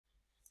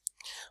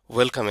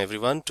Welcome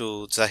everyone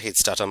to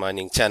Zahid's data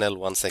mining channel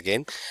once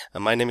again.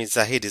 My name is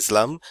Zahid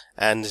Islam,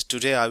 and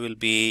today I will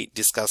be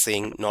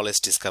discussing knowledge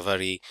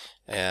discovery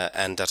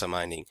and data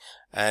mining.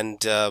 And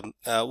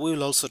we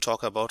will also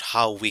talk about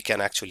how we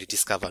can actually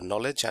discover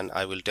knowledge, and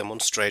I will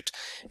demonstrate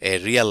a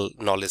real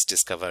knowledge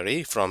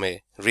discovery from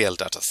a real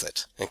data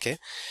set. Okay.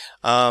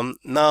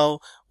 Now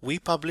we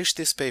published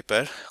this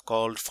paper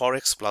called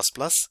Forex++,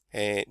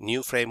 a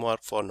new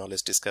framework for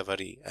knowledge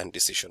discovery and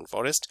decision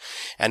forest.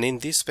 And in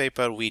this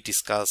paper, we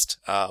discussed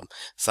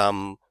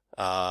some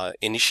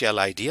initial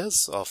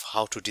ideas of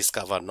how to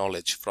discover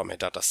knowledge from a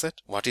data set,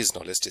 what is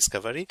knowledge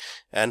discovery,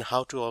 and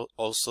how to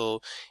also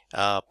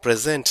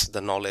present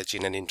the knowledge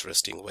in an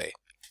interesting way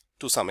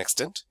to some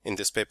extent in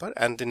this paper.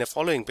 And in a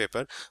following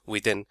paper, we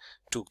then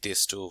took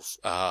this to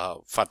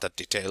further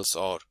details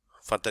or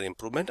further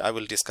improvement. I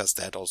will discuss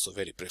that also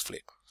very briefly.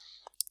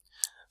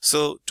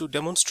 So to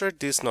demonstrate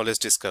this knowledge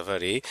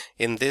discovery,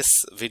 in this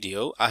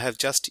video I have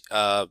just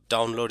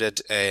downloaded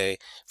a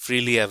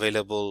freely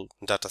available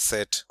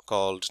dataset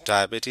called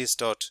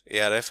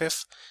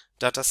diabetes.arff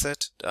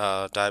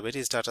dataset.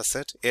 Diabetes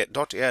dataset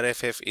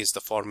 .arff is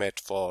the format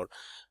for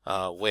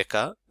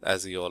WECA,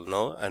 as you all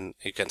know, and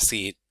you can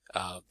see it.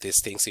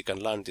 These things, you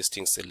can learn these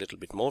things a little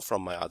bit more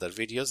from my other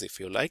videos if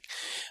you like.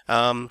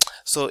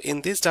 So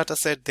in this data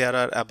set there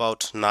are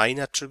about 9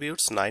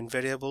 attributes, 9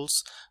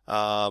 variables,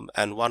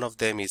 and one of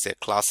them is a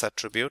class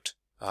attribute,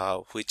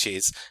 which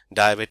is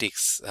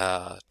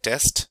diabetics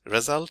test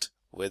result,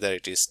 whether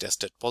it is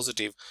tested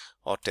positive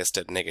or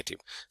tested negative.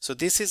 So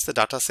this is the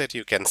data set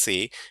you can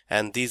see,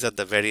 and these are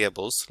the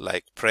variables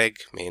like preg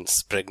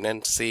means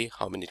pregnancy,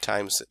 how many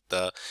times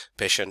the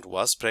patient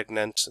was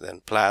pregnant,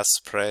 then plus,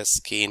 pres,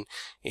 skin,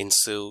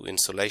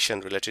 insulation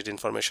related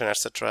information,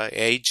 etc.,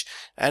 age,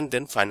 and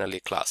then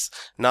finally class.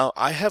 Now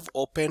I have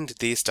opened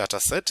this data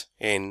set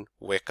in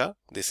WECA.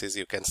 This is,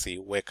 you can see,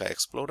 WECA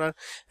Explorer,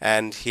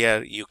 and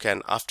here you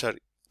can,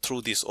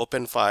 through this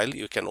open file,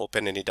 you can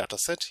open any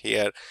dataset.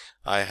 Here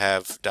I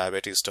have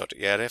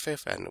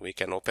diabetes.arff, and we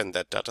can open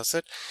that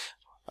dataset.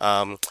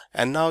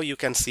 And now you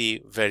can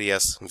see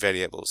various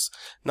variables.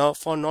 Now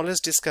for knowledge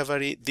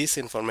discovery, this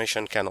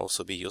information can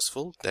also be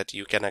useful, that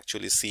you can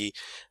actually see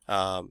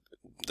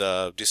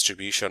the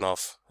distribution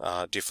of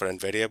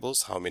different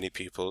variables, how many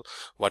people,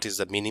 what is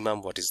the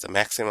minimum, what is the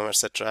maximum,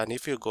 etc. And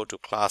if you go to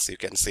class, you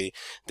can see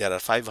there are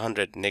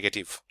 500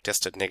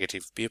 tested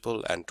negative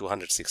people and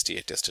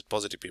 268 tested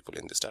positive people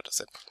in this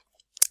dataset.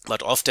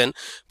 But often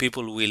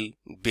people will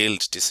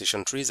build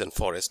decision trees and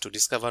forests to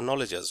discover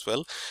knowledge as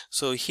well.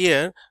 So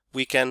here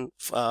we can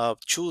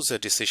choose a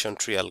decision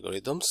tree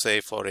algorithm.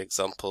 Say for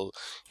example,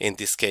 in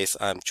this case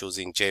I'm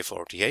choosing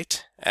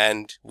J48,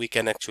 and we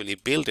can actually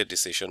build a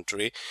decision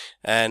tree,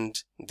 and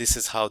this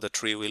is how the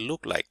tree will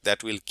look like.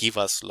 That will give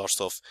us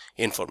lots of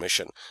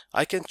information.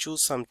 I can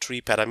choose some tree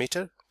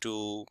parameter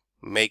to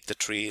make the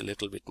tree a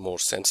little bit more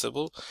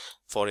sensible.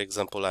 For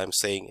example, I'm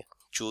saying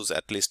choose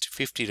at least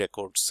 50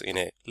 records in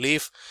a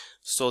leaf,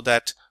 so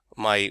that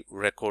my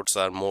records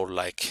are more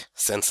like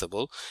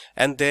sensible,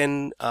 and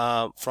then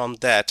from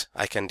that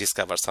I can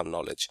discover some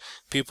knowledge.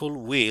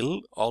 People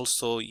will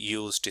also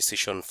use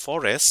decision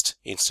forest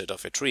instead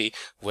of a tree,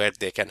 where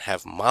they can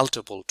have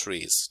multiple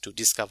trees to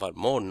discover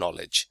more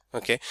knowledge.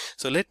 Okay,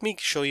 so let me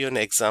show you an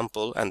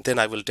example, and then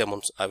I will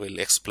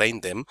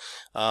explain them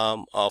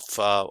of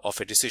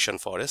a decision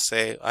forest.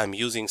 Say I'm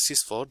using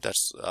sys4,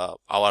 that's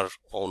our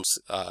own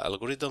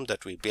algorithm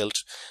that we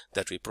built,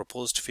 that we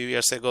proposed a few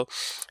years ago,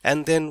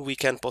 and then we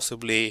can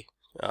possibly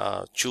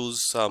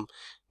choose some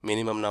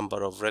minimum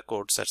number of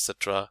records,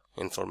 etc.,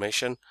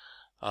 information,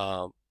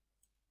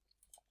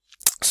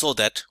 so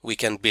that we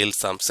can build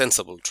some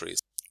sensible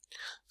trees.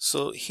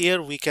 So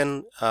here we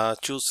can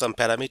choose some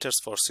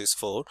parameters for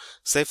sys4.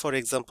 Say for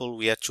example,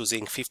 we are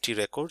choosing 50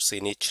 records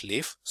in each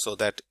leaf, so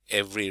that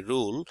every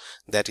rule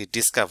that it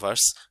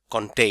discovers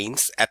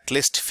contains at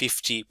least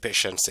 50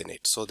 patients in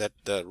it, so that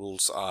the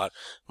rules are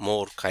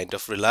more kind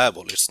of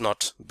reliable. It's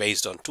not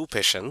based on 2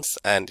 patients,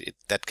 and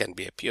that can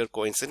be a pure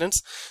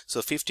coincidence.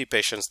 So 50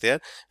 patients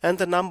there, and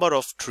the number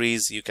of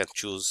trees you can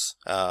choose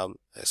a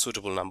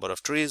suitable number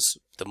of trees.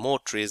 The more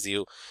trees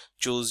you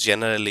choose,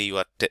 generally you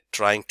are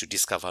trying to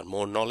discover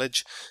more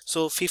knowledge.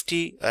 So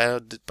 50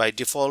 by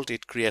default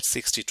it creates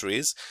 60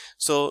 trees.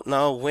 So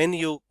now when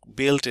you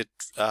build it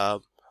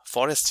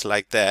forests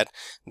like that,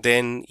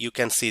 then you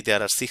can see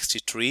there are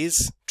 60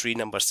 trees, tree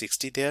number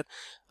 60 there.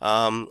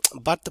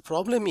 But the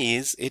problem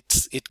is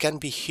it can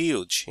be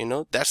huge, you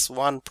know. That's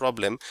one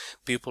problem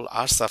people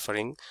are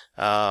suffering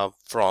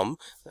from,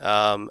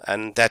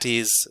 and that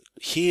is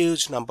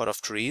huge number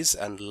of trees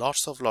and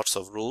lots of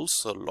rules,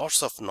 so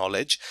lots of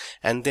knowledge,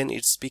 and then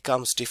it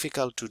becomes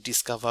difficult to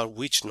discover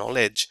which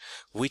knowledge,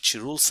 which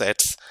rule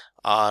sets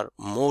are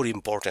more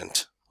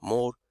important,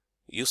 more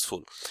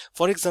useful.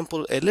 For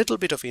example, a little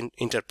bit of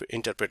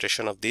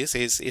interpretation of this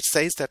is, it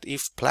says that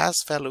if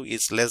plus value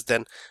is less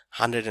than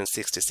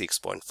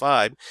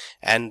 166.5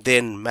 and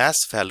then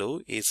mass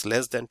value is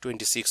less than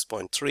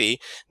 26.3,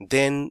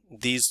 then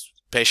these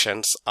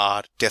patients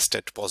are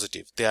tested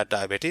positive, they are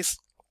diabetes.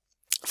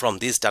 from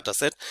this data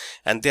set,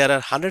 and there are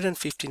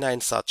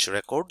 159 such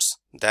records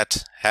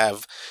that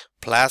have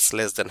plus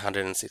less than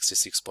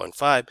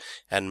 166.5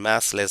 and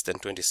mass less than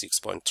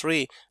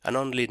 26.3, and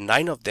only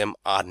 9 of them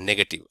are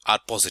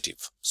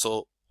positive.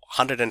 So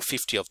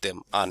 150 of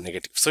them are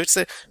negative. So it's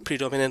a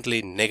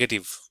predominantly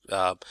negative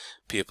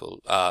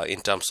people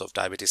in terms of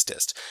diabetes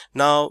test.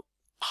 Now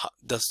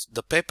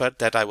the paper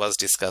that I was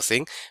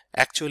discussing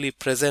actually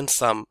presents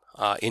some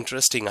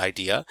interesting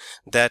idea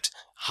that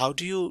how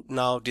do you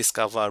now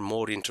discover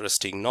more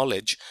interesting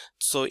knowledge.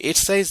 So it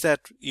says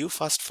that you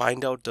first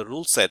find out the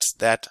rule sets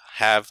that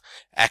have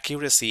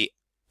accuracy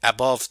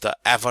above the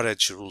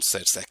average rule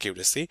sets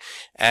accuracy,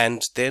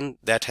 and then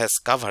that has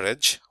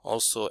coverage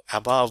also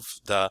above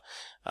the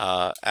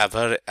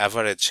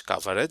average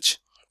coverage,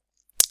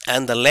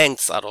 and the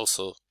lengths are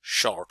also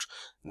short,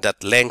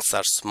 that lengths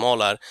are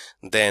smaller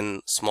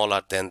than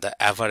the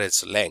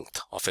average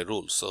length of a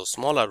rule. So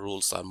smaller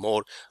rules are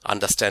more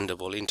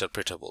understandable,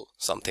 interpretable,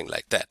 something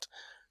like that.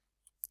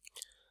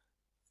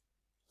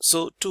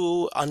 So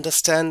to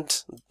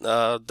understand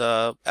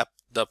the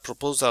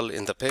proposal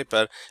in the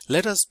paper,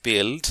 let us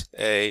build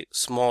a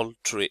small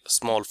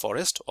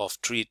forest of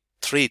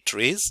three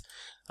trees.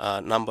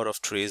 Number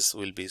of trees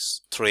will be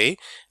 3,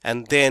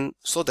 and then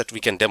so that we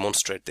can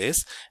demonstrate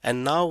this.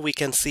 And now we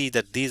can see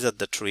that these are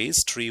the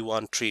trees, tree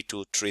 1, tree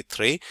 2, tree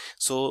 3.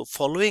 So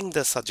following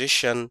the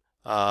suggestion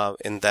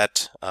in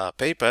that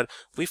paper,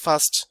 we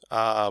first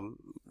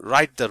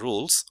write the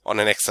rules on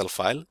an Excel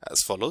file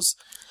as follows.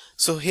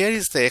 So here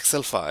is the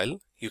Excel file,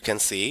 you can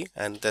see,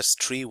 and that's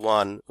tree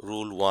 1,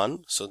 rule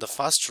 1. So the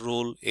first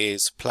rule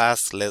is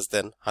plus less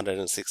than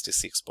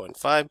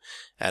 166.5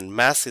 and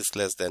mass is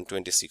less than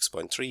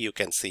 26.3, you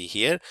can see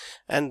here.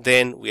 And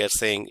then we are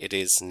saying it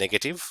is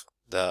negative.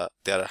 There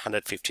are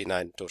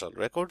 159 total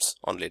records,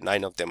 only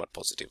 9 of them are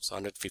positive, so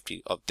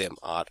 150 of them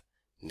are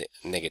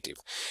negative.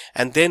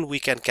 And then we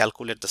can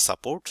calculate the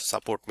support.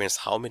 Support means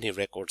how many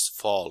records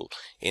fall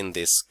in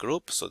this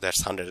group, so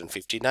that's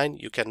 159,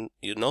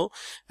 you know.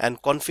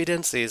 And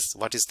confidence is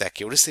what is the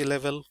accuracy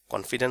level,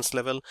 confidence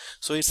level.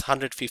 So it's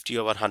 150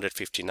 over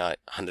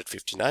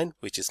 159,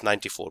 which is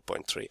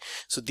 94.3.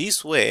 so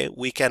this way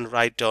we can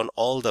write down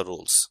all the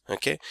rules.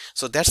 Okay,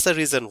 so that's the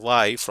reason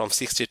why from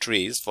 60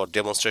 trees, for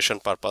demonstration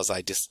purpose,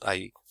 I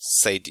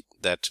said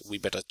that we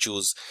better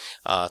choose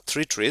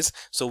 3 trees,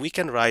 so we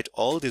can write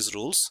all these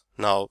rules.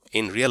 Now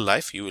in real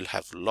life you will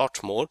have a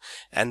lot more,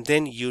 and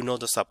then you know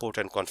the support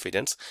and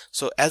confidence.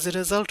 So as a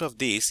result of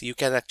this, you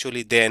can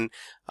actually then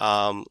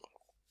rank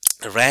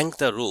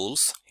the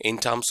rules in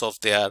terms of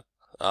their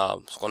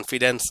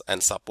confidence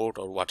and support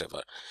or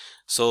whatever.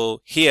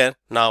 So here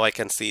now I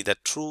can see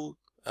that tree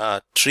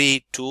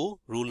 2,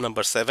 rule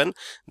number 7,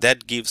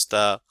 that gives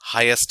the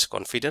highest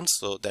confidence,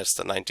 so that's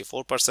the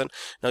 94%.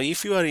 Now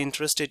if you are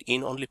interested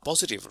in only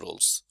positive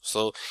rules,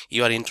 so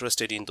you are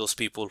interested in those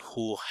people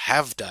who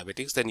have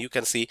diabetes, then you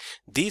can see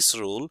this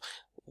rule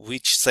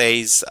which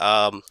says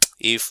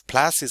if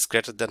plus is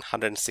greater than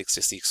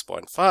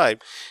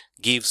 166.5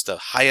 gives the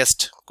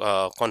highest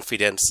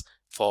confidence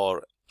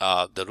for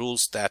the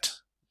rules that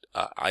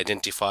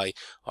identify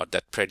or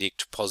that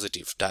predict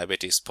positive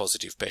diabetes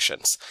positive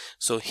patients.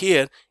 So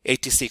here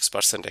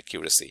 86%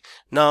 accuracy.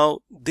 Now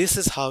this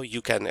is how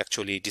you can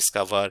actually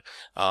discover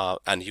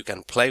and you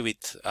can play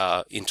with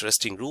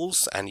interesting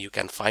rules, and you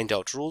can find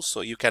out rules.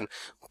 So you can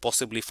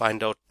possibly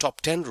find out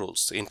top 10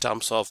 rules in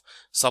terms of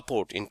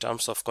support, in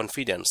terms of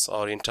confidence,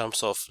 or in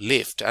terms of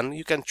lift, and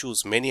you can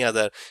choose many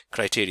other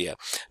criteria.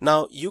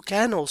 Now you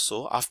can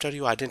also, after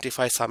you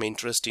identify some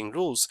interesting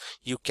rules,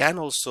 you can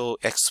also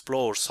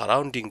explore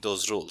surrounding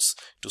those rules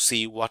to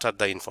see what are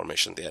the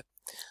information there.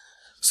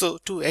 So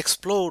to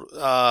explore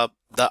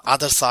the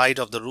other side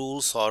of the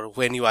rules, or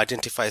when you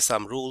identify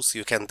some rules,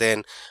 you can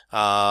then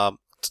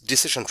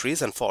decision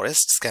trees and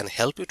forests can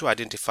help you to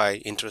identify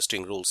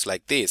interesting rules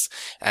like this,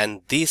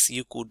 and this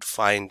you could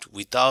find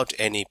without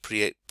any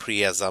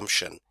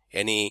pre-assumption,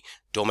 any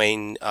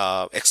domain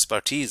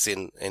expertise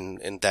in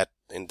that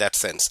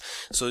sense.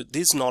 So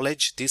this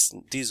knowledge,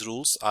 these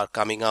rules are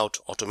coming out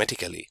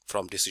automatically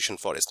from decision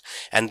forest,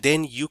 and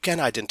then you can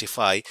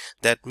identify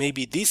that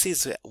maybe this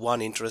is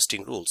one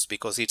interesting rules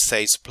because it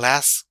says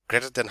plus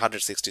greater than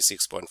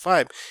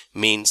 166.5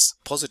 means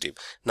positive.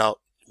 Now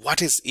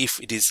what is if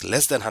it is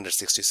less than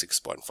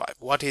 166.5?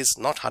 What is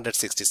not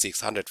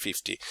 166,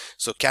 150?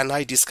 So can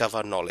I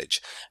discover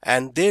knowledge?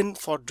 And then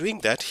for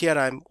doing that, here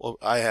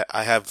I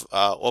have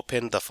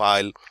opened the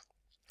file,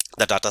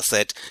 the data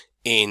set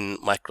in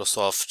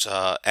Microsoft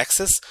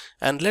Access,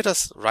 and let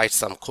us write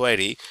some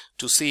query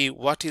to see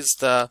what is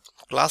the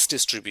class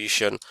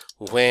distribution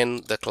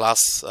when the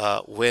class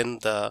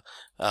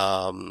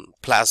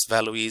plus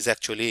value is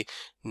actually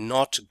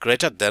not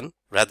greater than,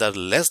 rather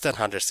less than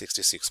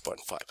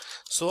 166.5.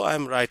 So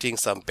I'm writing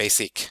some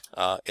basic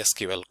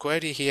SQL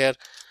query here.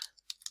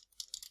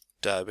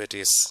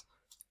 Diabetes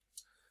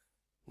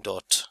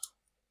dot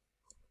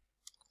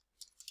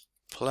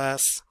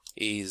plus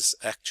is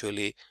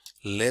actually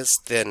less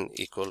than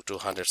equal to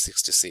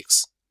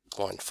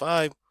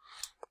 166.5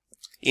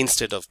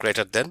 instead of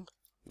greater than.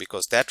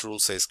 because that rule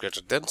says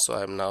greater than. So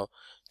I am now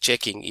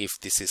checking if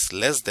this is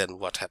less than,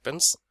 what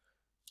happens.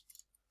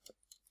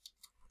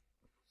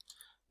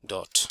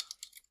 Dot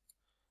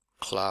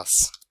class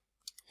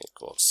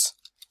equals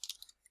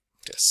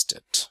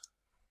tested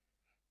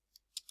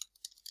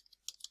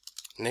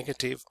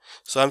negative.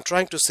 So I'm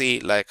trying to see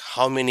like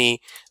how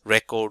many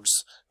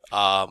records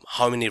are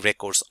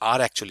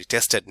actually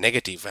tested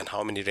negative and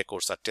how many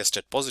records are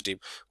tested positive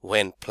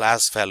when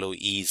plus value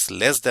is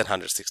less than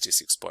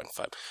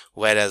 166.5,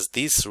 whereas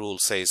this rule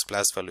says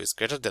plus value is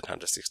greater than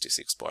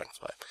 166.5.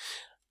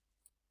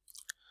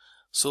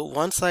 So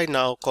once I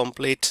now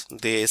complete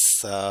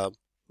this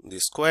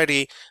this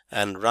query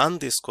and run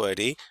this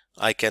query,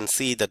 I can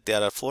see that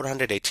there are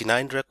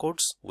 489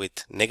 records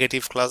with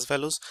negative class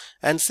values,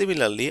 and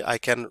similarly I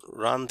can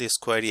run this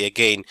query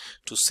again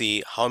to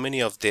see how many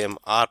of them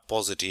are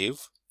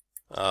positive,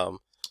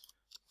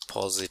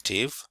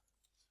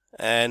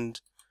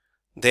 and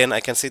then I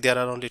can see there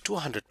are only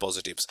 200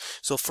 positives.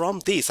 So from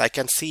this I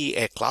can see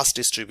a class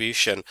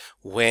distribution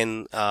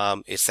when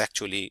it's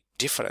actually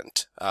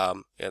different,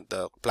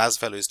 the plus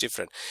value is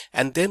different,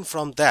 and then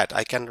from that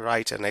I can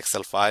write an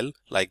Excel file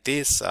like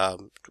this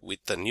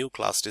with the new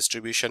class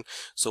distribution.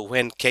 So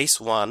when case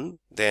 1,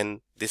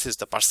 then this is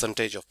the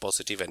percentage of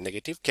positive and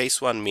negative.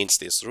 Case 1 means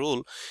this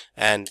rule,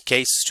 and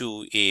case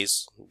 2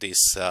 is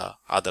this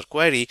other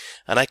query,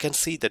 and I can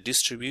see the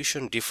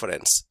distribution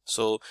difference.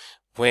 So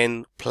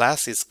when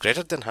plus is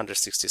greater than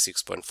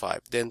 166.5,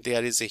 then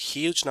there is a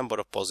huge number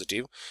of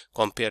positive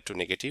compared to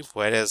negative,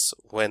 whereas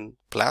when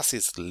plus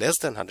is less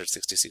than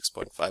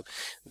 166.5,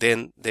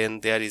 then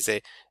there is a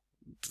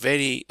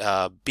very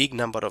big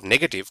number of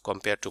negative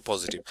compared to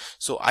positive.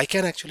 So I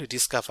can actually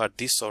discover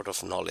this sort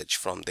of knowledge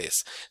from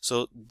this.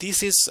 So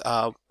this is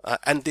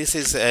and this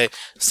is a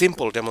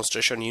simple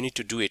demonstration. You need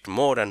to do it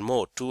more and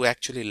more to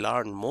actually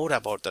learn more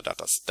about the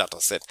data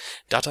set.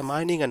 Data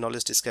mining and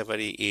knowledge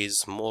discovery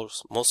is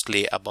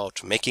mostly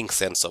about making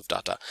sense of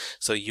data.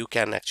 So you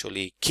can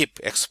actually keep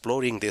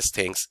exploring these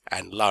things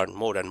and learn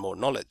more and more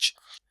knowledge.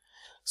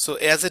 So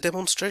as a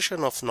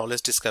demonstration of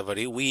knowledge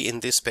discovery, we in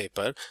this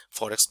paper,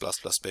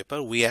 Forex++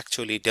 paper, we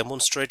actually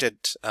demonstrated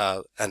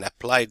and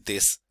applied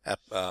this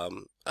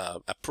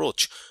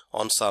approach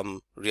on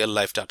some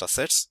real-life data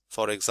sets.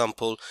 For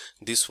example,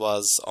 this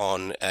was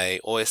on a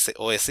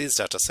OSE's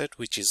data set,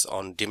 which is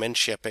on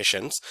dementia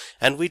patients,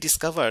 and we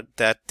discovered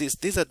that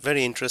these are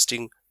very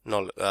interesting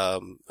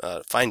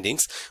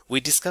findings.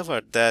 We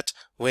discovered that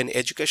when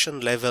education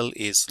level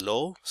is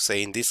low,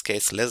 say in this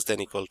case less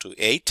than equal to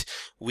 8,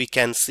 we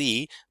can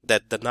see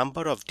that the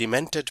number of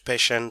demented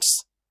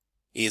patients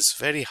is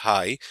very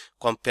high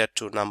compared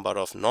to number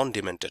of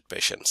non-demented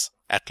patients,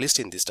 at least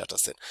in this data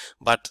set.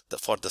 But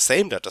for the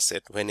same data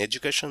set, when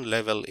education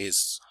level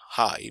is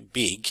high,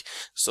 big,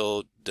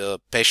 so the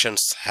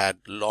patients had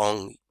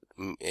long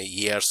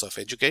years of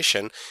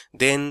education,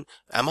 then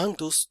among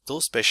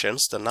those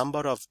patients, the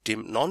number of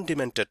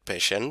non-demented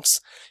patients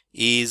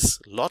is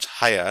a lot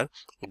higher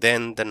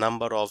than the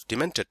number of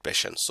demented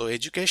patients. So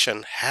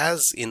education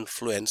has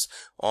influence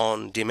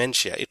on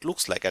dementia, it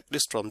looks like, at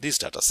least from this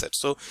data set.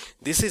 So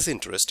this is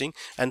interesting.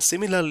 And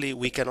similarly,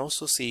 we can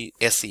also see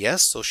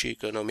SES,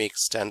 socioeconomic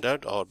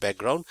standard or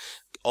background,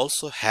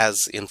 also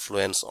has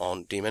influence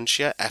on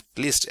dementia, at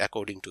least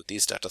according to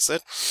this data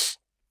set.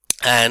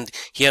 And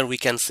here we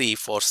can see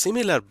for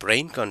similar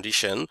brain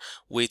condition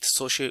with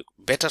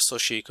better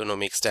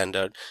socioeconomic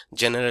standard,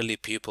 generally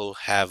people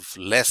have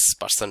less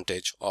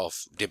percentage of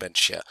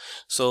dementia.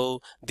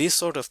 So this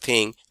sort of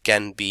thing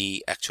can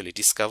be actually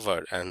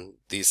discovered, and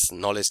this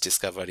knowledge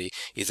discovery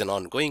is an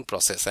ongoing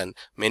process. And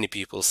many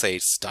people say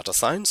it's data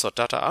science or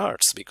data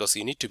arts, because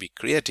you need to be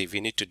creative,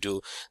 you need to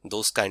do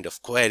those kind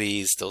of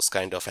queries, those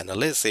kind of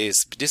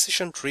analysis.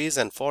 Decision trees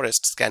and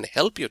forests can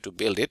help you to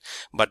build it,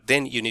 but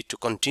then you need to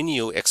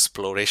continue exploration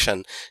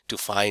to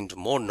find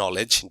more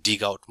knowledge,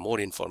 dig out more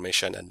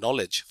information and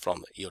knowledge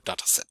from your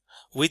data set.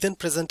 We then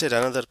presented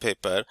another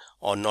paper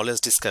on knowledge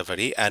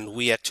discovery, and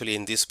we actually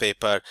in this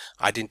paper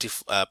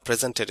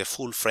presented a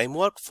full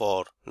framework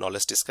for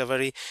knowledge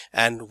discovery,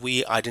 and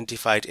we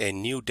identified a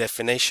new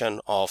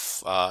definition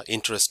of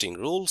interesting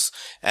rules,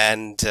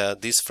 and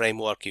this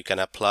framework you can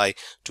apply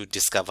to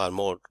discover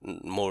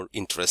more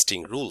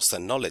interesting rules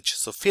and knowledge.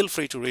 So feel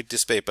free to read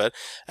this paper,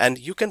 and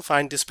you can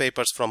find these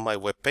papers from my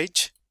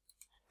webpage.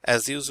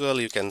 As usual,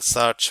 you can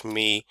search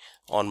me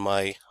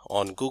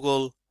on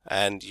Google,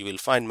 and you will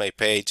find my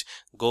page.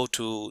 Go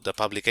to the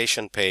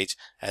publication page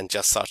and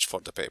just search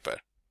for the paper.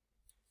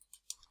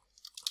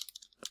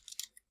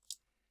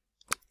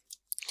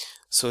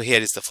 So here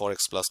is the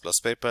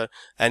Forex++ paper,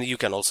 and you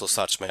can also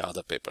search my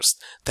other papers.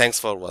 Thanks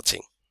for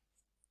watching.